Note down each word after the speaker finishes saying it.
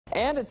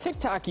And a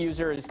TikTok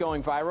user is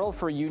going viral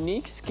for a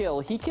unique skill.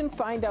 He can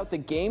find out the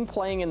game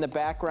playing in the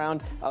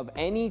background of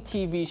any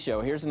TV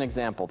show. Here's an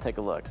example. Take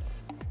a look.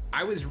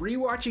 I was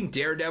rewatching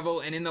Daredevil,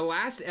 and in the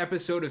last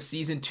episode of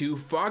season 2,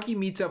 Foggy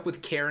meets up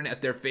with Karen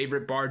at their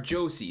favorite bar,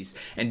 Josie's.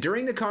 And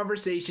during the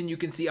conversation, you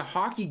can see a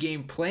hockey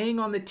game playing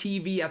on the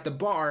TV at the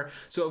bar,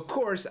 so of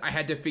course I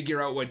had to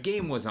figure out what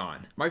game was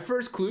on. My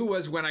first clue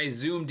was when I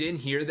zoomed in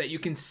here that you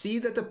can see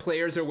that the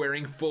players are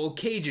wearing full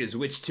cages,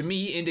 which to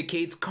me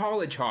indicates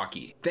college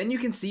hockey. Then you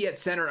can see at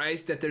center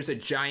ice that there's a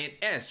giant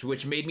S,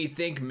 which made me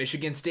think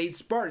Michigan State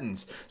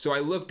Spartans. So I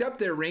looked up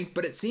their rink,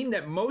 but it seemed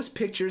that most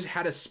pictures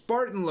had a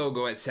Spartan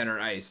logo at center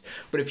ice.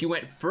 But if you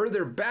went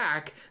further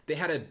back, they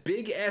had a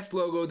big S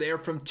logo there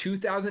from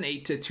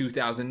 2008 to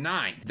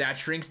 2009. That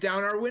shrinks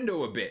down our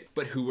window a bit.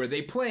 But who are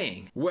they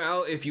playing?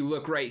 Well, if you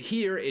look right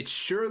here, it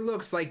sure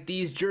looks like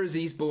these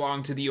jerseys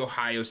belong to the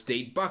Ohio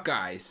State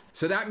Buckeyes.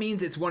 So that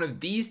means it's one of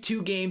these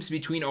two games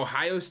between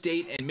Ohio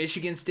State and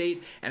Michigan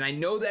State, and I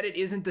know that it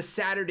isn't the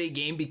Saturday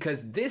game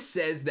because this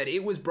says that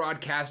it was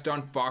broadcast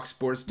on Fox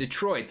Sports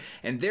Detroit,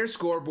 and their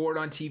scoreboard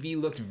on TV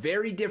looked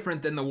very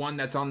different than the one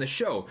that's on the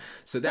show.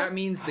 So that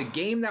means the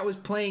game that was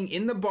playing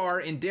in the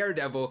bar in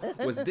Daredevil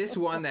was this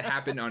one that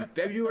happened on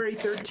February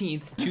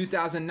 13th,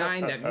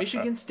 2009 that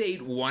Michigan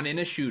State won in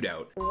a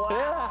shootout. Wow.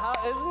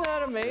 Yeah, isn't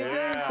that amazing?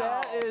 Yeah.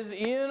 That is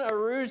Ian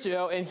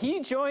Araujo, and he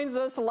joins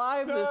us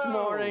live this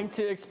morning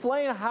to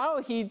explain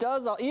how he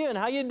does all. Ian,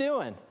 how you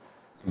doing?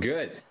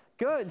 Good.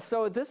 Good.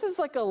 So this is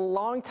like a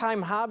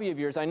long-time hobby of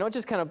yours. I know it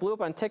just kind of blew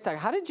up on TikTok.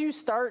 How did you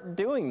start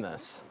doing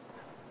this?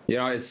 You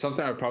know, it's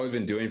something I've probably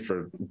been doing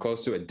for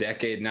close to a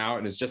decade now,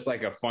 and it's just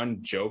like a fun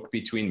joke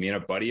between me and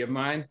a buddy of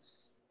mine.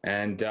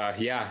 And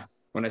yeah,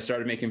 when I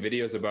started making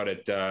videos about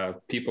it,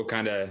 people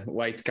kind of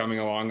liked coming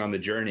along on the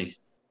journey.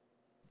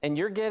 And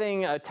you're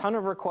getting a ton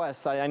of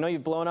requests. I know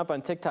you've blown up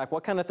on TikTok.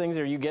 What kind of things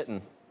are you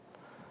getting?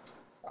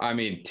 I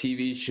mean,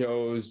 TV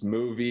shows,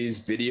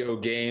 movies, video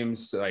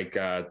games, like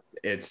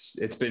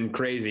it's been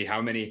crazy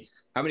how many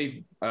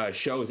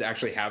shows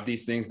actually have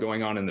these things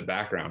going on in the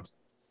background.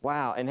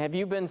 Wow. And have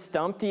you been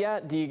stumped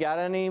yet? Do you got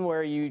any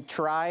where you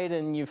tried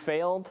and you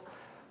failed?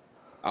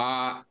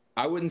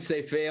 I wouldn't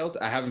say failed.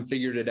 I haven't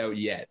figured it out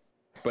yet.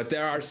 But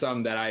there are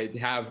some that I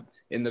have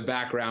in the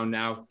background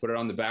now, put it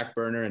on the back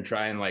burner and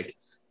try and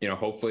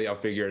hopefully I'll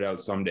figure it out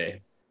someday.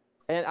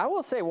 And I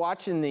will say,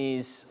 watching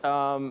these,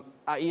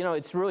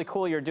 it's really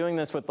cool you're doing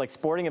this with like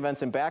sporting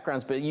events and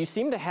backgrounds, but you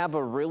seem to have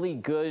a really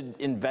good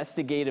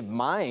investigative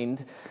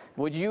mind.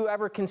 Would you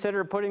ever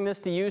consider putting this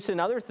to use in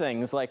other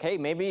things? Like, hey,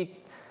 maybe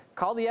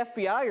call the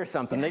FBI or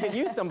something. They could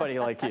use somebody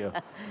like you.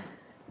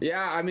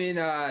 Yeah, I mean,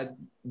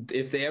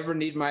 if they ever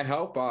need my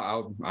help,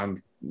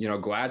 I'm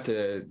glad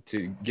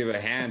to give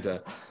a hand.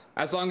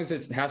 As long as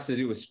it has to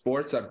do with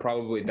sports,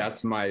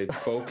 that's my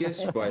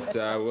focus. But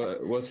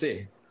we'll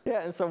see.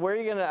 Yeah, and so where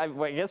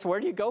are you where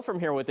do you go from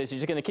here with this? You're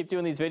just gonna keep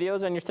doing these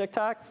videos on your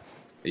TikTok?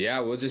 Yeah,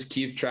 we'll just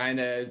keep trying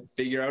to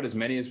figure out as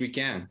many as we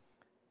can.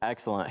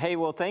 Excellent. Hey,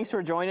 well, thanks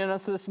for joining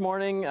us this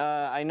morning.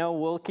 I know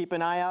we'll keep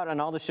an eye out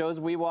on all the shows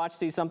we watch.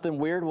 See something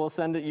weird, we'll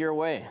send it your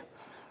way.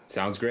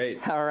 Sounds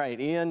great. All right,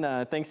 Ian,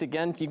 thanks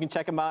again. You can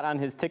check him out on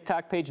his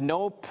TikTok page.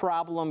 No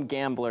Problem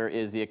Gambler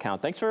is the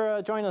account. Thanks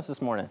for joining us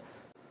this morning.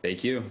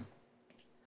 Thank you.